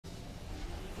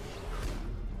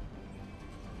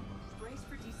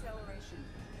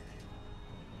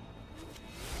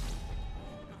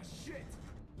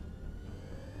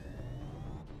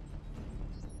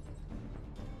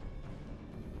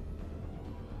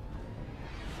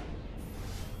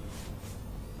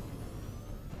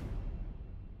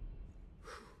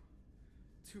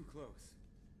too close.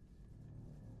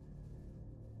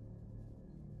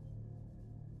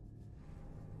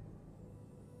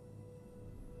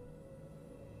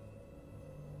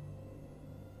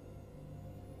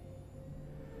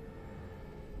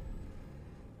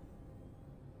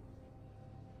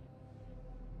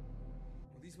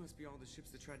 Well, these must be all the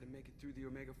ships that tried to make it through the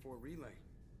Omega-4 relay.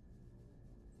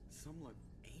 Some look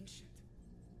ancient.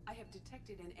 I have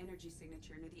detected an energy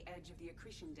signature near the edge of the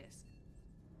accretion disk.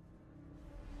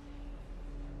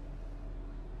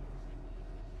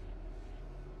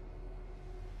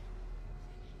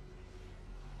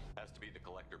 Has to be the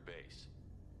collector base.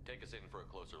 Take us in for a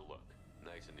closer look.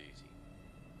 Nice and easy.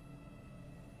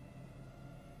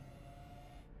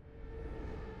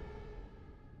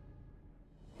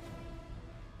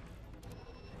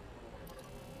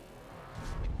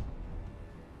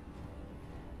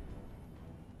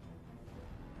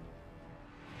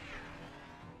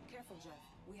 Careful, Jeff.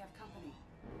 We have company.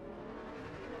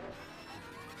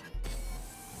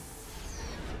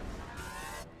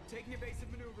 Taking evasive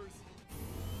maneuvers.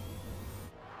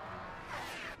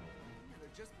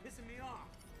 They're just pissing me off.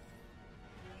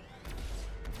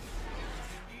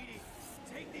 Edie,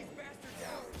 take these bastards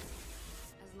out.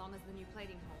 As long as the new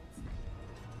plating holds.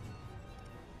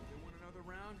 They want another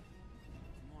round?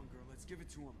 Come on, girl, let's give it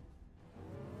to them.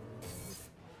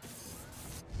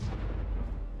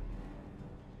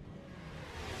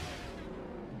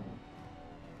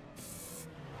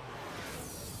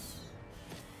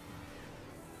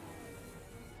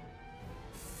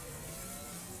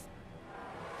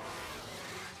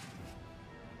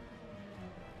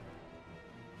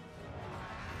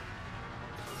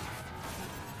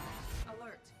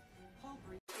 Alert. Hull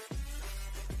breach.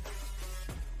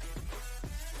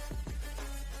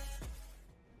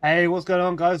 Hey, what's going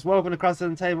on, guys? Welcome to Crassus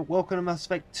Entertainment. Welcome to Mass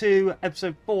Effect 2,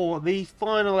 Episode 4, the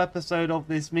final episode of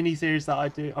this mini-series that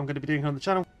I'm going to be doing here on the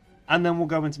channel. And then we'll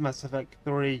go into Mass Effect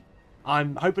 3.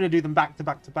 I'm hoping to do them back to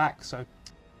back to back, so...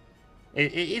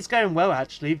 It's going well,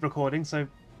 actually, recording, so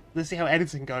let's see how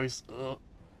editing goes.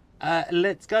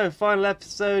 Let's go. Final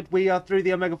episode. We are through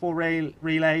the Omega-4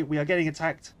 relay. We are getting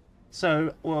attacked.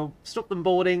 So, we'll stop them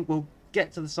boarding. We'll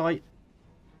get to the site.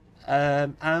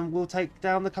 And we'll take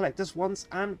down the collectors once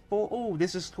and for all.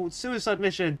 This is called Suicide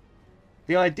Mission.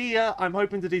 The idea I'm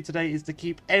hoping to do today is to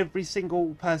keep every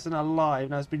single person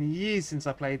alive. Now, it's been years since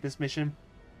I played this mission,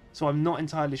 so I'm not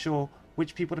entirely sure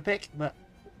which people to pick, but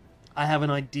I have an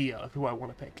idea of who I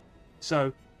want to pick.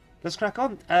 So, let's crack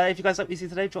on. If you guys like what you see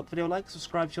today, drop the video a like,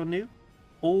 subscribe if you're new.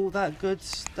 All that good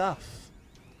stuff.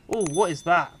 Oh, what is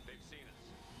that?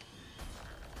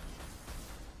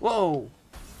 Whoa.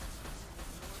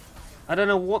 I don't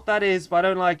know what that is, but I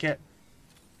don't like it.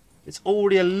 It's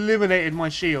already eliminated my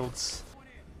shields.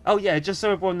 Oh yeah, just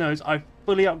so everyone knows, I've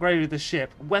fully upgraded the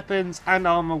ship. Weapons and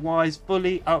armor-wise,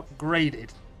 fully upgraded.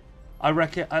 I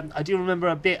reckon. I do remember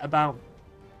a bit about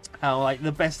how, like,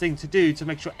 the best thing to do to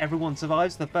make sure everyone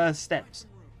survives, the first steps.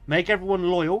 Make everyone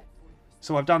loyal.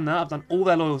 So I've done that. I've done all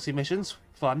their loyalty missions.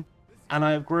 Fun. And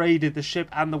I upgraded the ship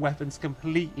and the weapons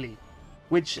completely.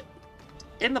 Which,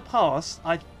 in the past,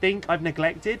 I think I've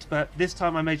neglected, but this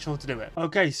time I made sure to do it.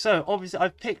 Okay, so obviously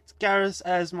I've picked Garrus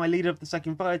as my leader of the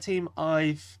second fire team.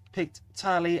 I've picked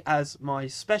Tali as my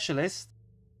specialist.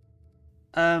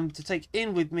 To take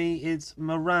in with me is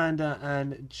Miranda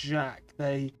and Jack.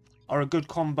 They are a good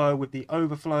combo with the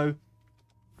overflow.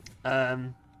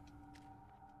 And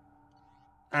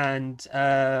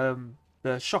the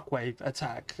shockwave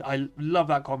attack. I love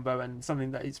that combo, and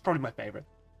something that is probably my favourite.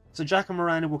 So Jack and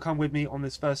Miranda will come with me on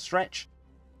this first stretch.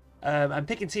 And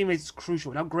picking teammates is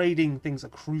crucial, and upgrading things are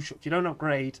crucial. If you don't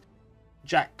upgrade,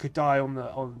 Jack could die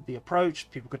on the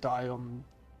approach. People could die on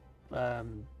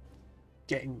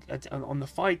getting on the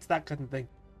fight, that kind of thing.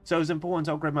 So it's important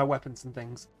to upgrade my weapons and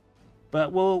things.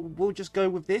 But we'll just go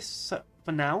with this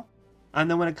for now, and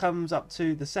then when it comes up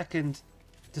to the second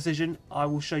decision, I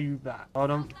will show you that.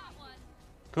 Hold on.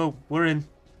 Cool, we're in.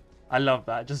 I love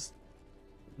that.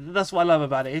 That's what I love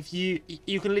about it. If you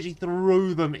can literally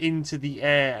throw them into the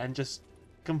air and just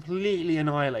completely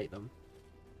annihilate them.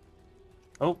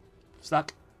 Oh,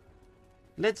 stuck.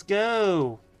 Let's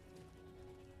go.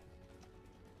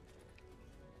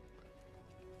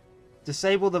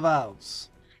 Disable the valves.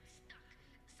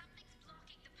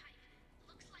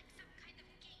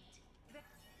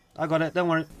 I got it, don't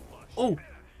worry. Oh,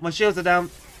 my shields are down.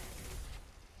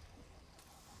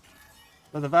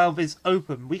 But the valve is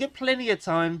open. We get plenty of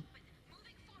time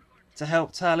to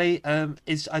help Tali.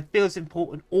 I feel it's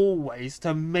important always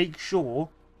to make sure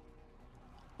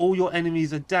all your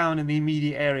enemies are down in the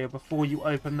immediate area before you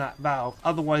open that valve.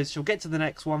 Otherwise, you'll get to the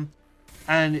next one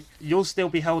and you'll still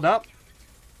be held up.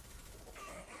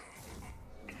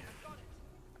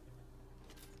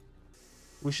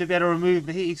 We should be able to remove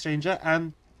the heat exchanger,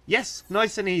 and yes,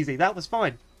 nice and easy. That was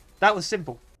fine. That was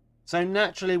simple. So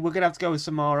naturally, we're going to have to go with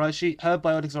Samara. Her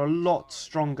biotics are a lot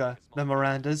stronger than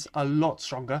Miranda's. A lot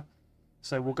stronger.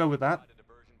 So we'll go with that.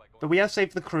 But we have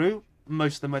saved the crew.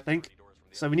 Most of them, I think.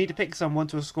 So we need to pick someone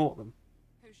to escort them.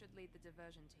 Who should lead the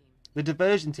diversion team? The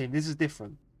diversion team. This is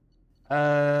different.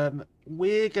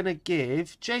 We're going to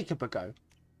give Jacob a go.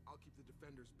 I'll keep the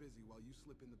defenders busy while you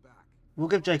slip in the back. We'll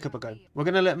give Jacob a go. We're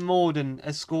going to let Morden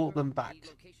escort them back.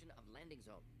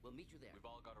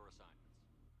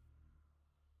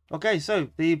 Okay, so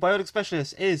the biotic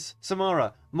specialist is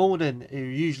Samara. Morden, who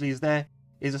usually is there,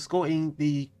 is escorting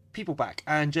the people back,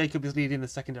 and Jacob is leading the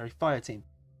secondary fire team.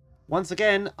 Once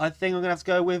again, I think I'm gonna have to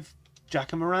go with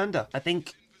Jack and Miranda. I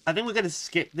think we're gonna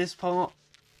skip this part.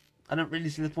 I don't really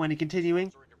see the point in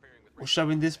continuing or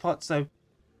showing this part. So,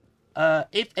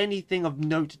 if anything of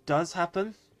note does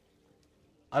happen,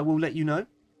 I will let you know.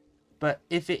 But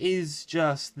if it is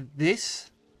just this,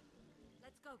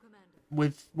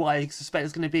 with what I suspect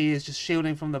is going to be is just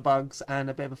shielding from the bugs and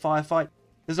a bit of a firefight,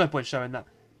 there's no point showing that.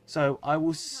 So I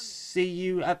will see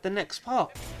you at the next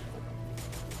part.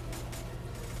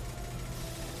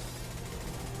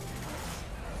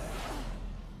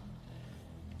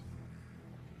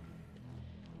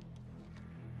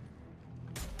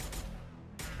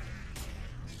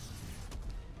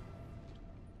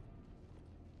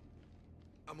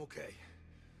 I'm okay.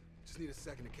 Just need a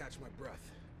second to catch my breath.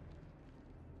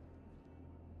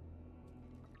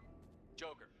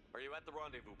 Joker, are you at the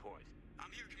rendezvous point? I'm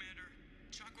here, Commander.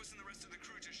 Chakwas and the rest of the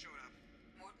crew just showed up.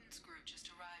 Morton's group just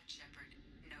arrived, Shepard.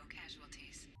 No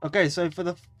casualties. Okay, so for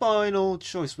the final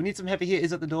choice, we need some heavy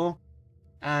hitters at the door.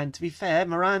 And to be fair,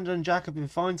 Miranda and Jack have been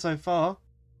fine so far.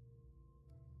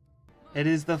 It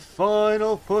is the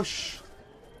final push.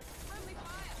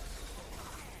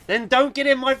 Then don't get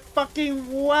in my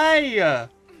fucking way!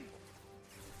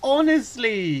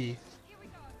 Honestly!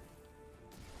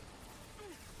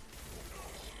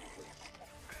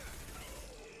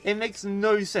 It makes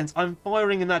no sense. I'm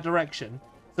firing in that direction.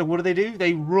 So what do?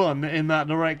 They run in that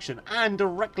direction. And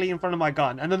directly in front of my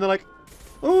gun. And then they're like,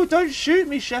 oh, don't shoot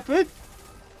me, Shepard.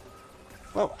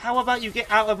 Well, how about you get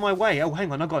out of my way? Oh,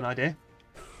 hang on. I've got an idea.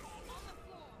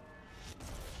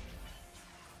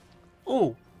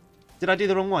 Oh, did I do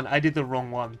the wrong one? I did the wrong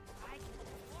one.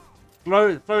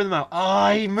 Throw them out.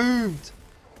 Oh, he moved.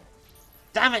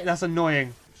 Damn it, that's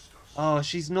annoying. Oh,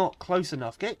 she's not close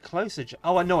enough. Get closer.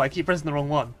 Oh, no, I keep pressing the wrong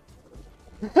one.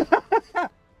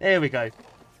 There we go.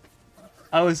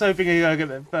 I was hoping you'd go a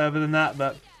bit further than that,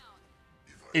 but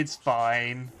it's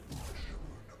fine.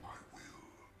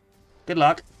 Good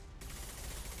luck.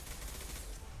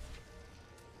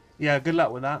 Yeah, good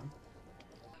luck with that.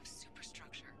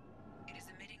 Superstructure. It is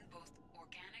emitting both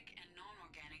organic and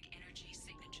non-organic energy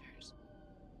signatures.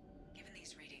 Given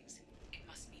these readings, it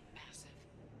must be massive.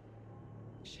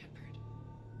 Shepard,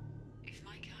 if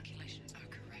my calculations are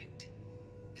correct,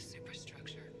 the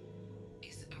superstructure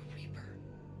is a Reaper.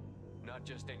 Not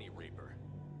just any Reaper.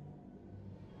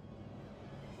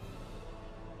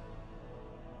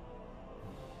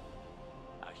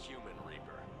 A human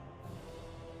Reaper.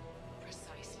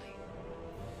 Precisely.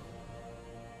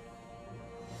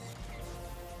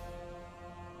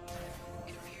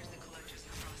 It appears the collectors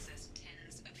have processed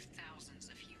tens of thousands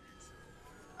of humans.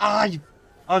 Ah,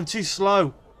 I'm too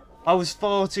slow. I was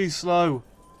far too slow.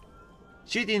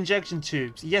 Shoot the injection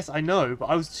tubes. Yes, I know, but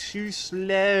I was too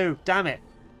slow. Damn it.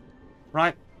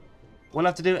 Right. We'll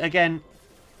have to do it again.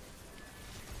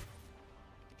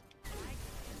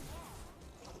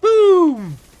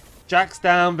 Boom! Jack's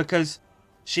down because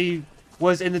she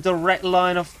was in the direct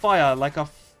line of fire like a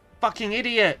fucking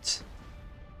idiot.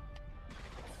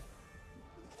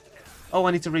 Oh,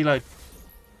 I need to reload.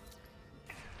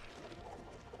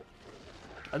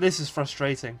 This is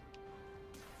frustrating.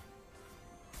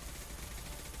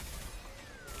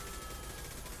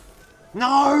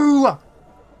 No!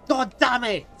 God damn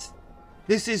it!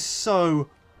 This is so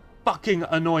fucking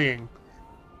annoying.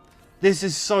 This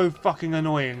is so fucking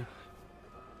annoying.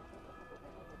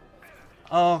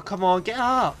 Oh, come on, get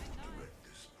up!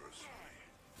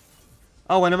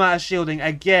 Oh, and I'm out of shielding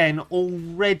again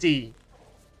already.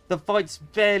 The fight's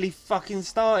barely fucking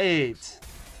started.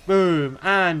 Boom,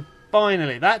 and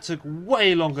finally, that took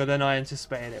way longer than I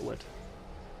anticipated it would.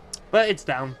 But it's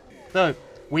down. So,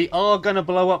 we are going to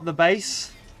blow up the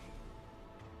base.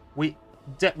 We're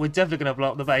definitely going to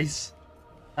blow up the base.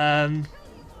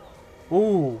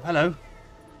 Ooh, hello.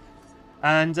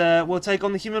 And we'll take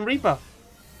on the Human Reaper.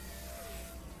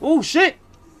 Oh, shit!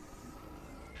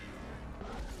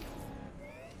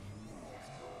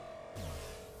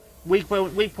 Weak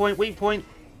point, weak point, weak point.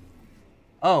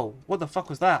 Oh, what the fuck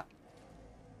was that?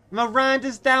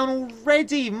 Miranda's down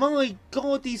already! My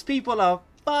god, these people are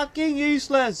fucking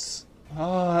useless!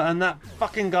 Oh, and that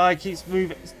fucking guy keeps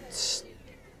moving.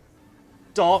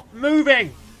 Stop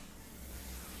moving!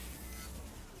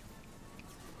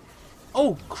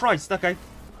 Oh, Christ, okay.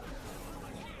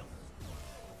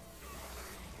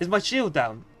 Is my shield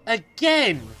down?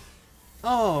 Again!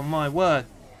 Oh, my word.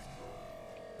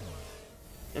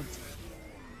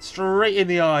 Straight in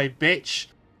the eye, bitch.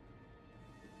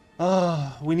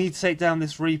 Oh, we need to take down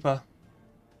this Reaper.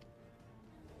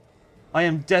 I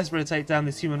am desperate to take down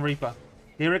this human Reaper.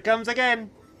 Here it comes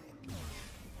again.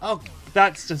 Oh,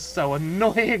 that's just so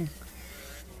annoying.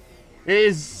 It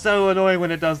is so annoying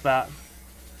when it does that.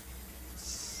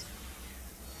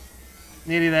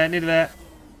 Nearly there, nearly there.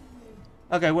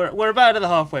 Okay, we're about at the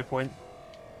halfway point.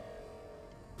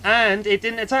 And it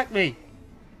didn't attack me.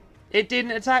 It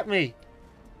didn't attack me.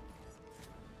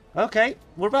 Okay,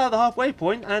 we're about at the halfway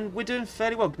point and we're doing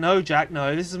fairly well. No, Jack,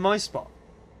 no, this is my spot.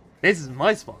 This is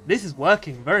my spot. This is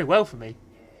working very well for me.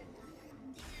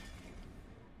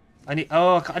 I need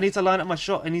to line up my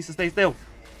shot. I need to stay still.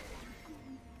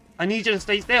 I need you to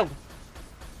stay still.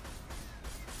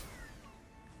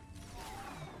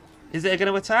 Is it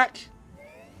going to attack?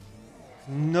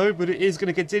 No, but it is going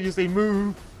to continuously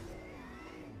move.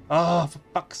 Oh, for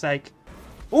fuck's sake.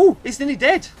 Oh, it's nearly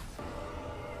dead.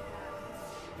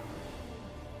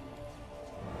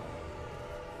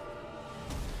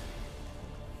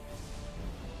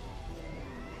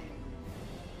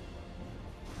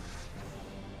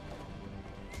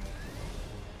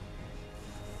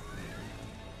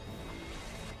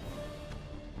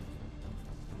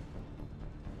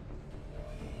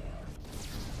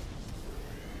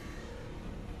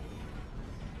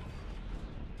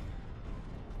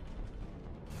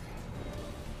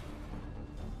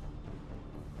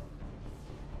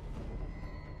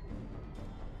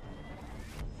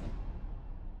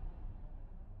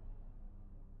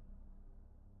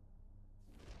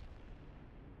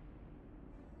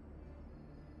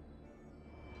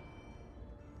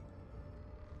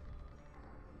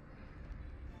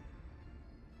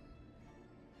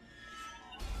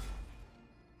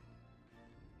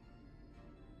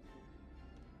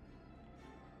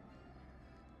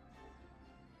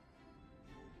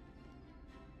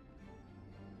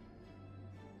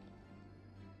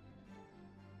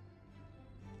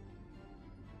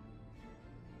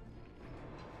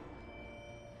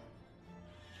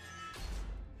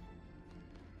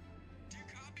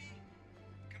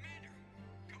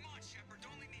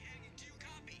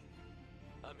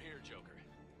 I'm here, Joker.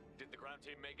 Did the ground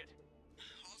team make it?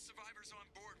 All survivors on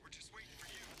board. We're just waiting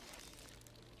for you.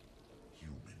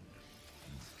 Human,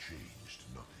 you've changed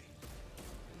nothing.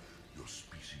 Your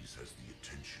species has the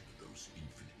attention of those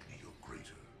infinitely or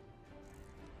greater.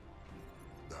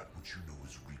 That which you know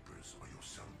as Reapers are your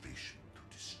salvation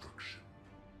through destruction.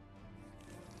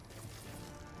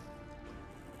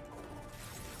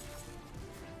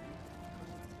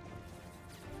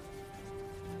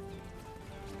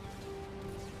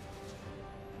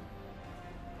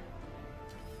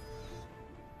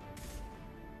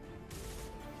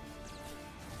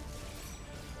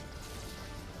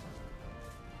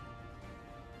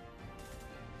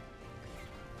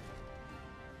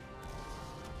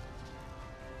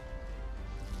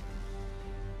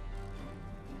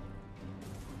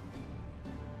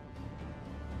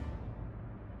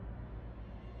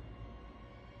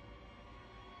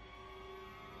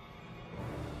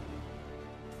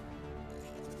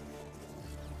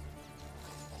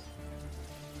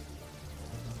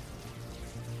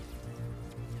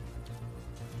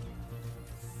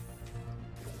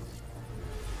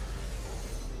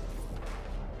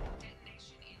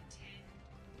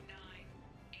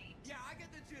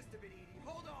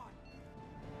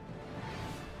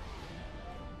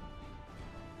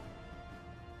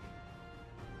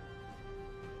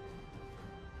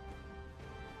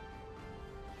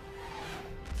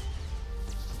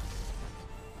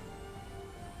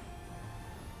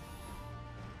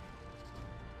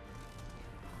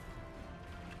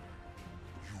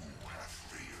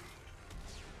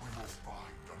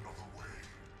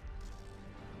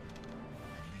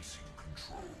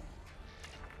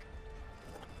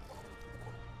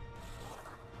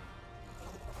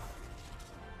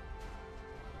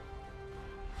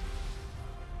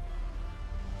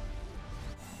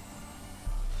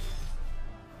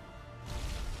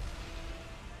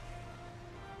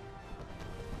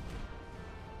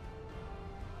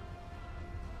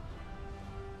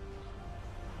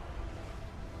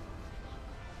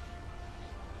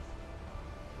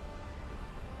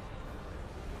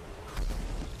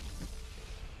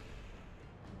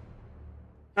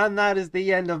 And that is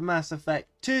the end of Mass Effect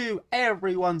 2.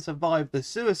 Everyone survived the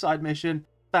suicide mission.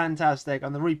 Fantastic.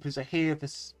 And the Reapers are here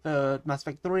for Mass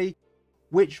Effect 3,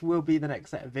 which will be the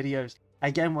next set of videos.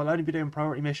 Again, we'll only be doing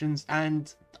priority missions,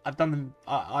 and I've done them.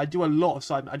 I do a lot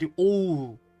of I do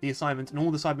all the assignments and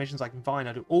all the side missions I can find.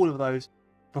 I do all of those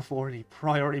before any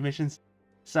priority missions.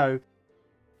 So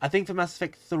I think for Mass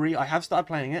Effect 3, I have started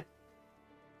playing it.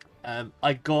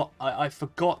 I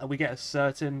forgot that we get a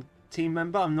certain team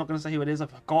member. I'm not going to say who it is. I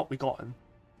forgot we got him.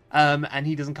 And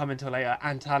he doesn't come until later.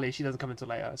 And Tali, she doesn't come until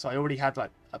later. So I already had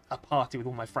like a party with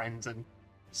all my friends, and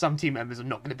some team members are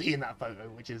not going to be in that photo,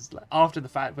 which is like, after the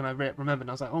fact when I remembered,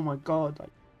 I was like, oh my god. Like,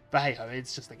 but hey ho,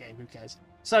 it's just a game. Who cares?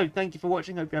 So thank you for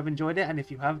watching. Hope you have enjoyed it. And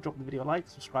if you have, drop the video a like,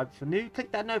 subscribe if you're new,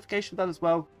 click that notification bell as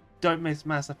well. Don't miss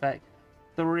Mass Effect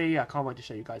 3. I can't wait to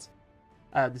show you guys.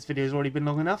 This video has already been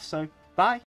long enough, so bye.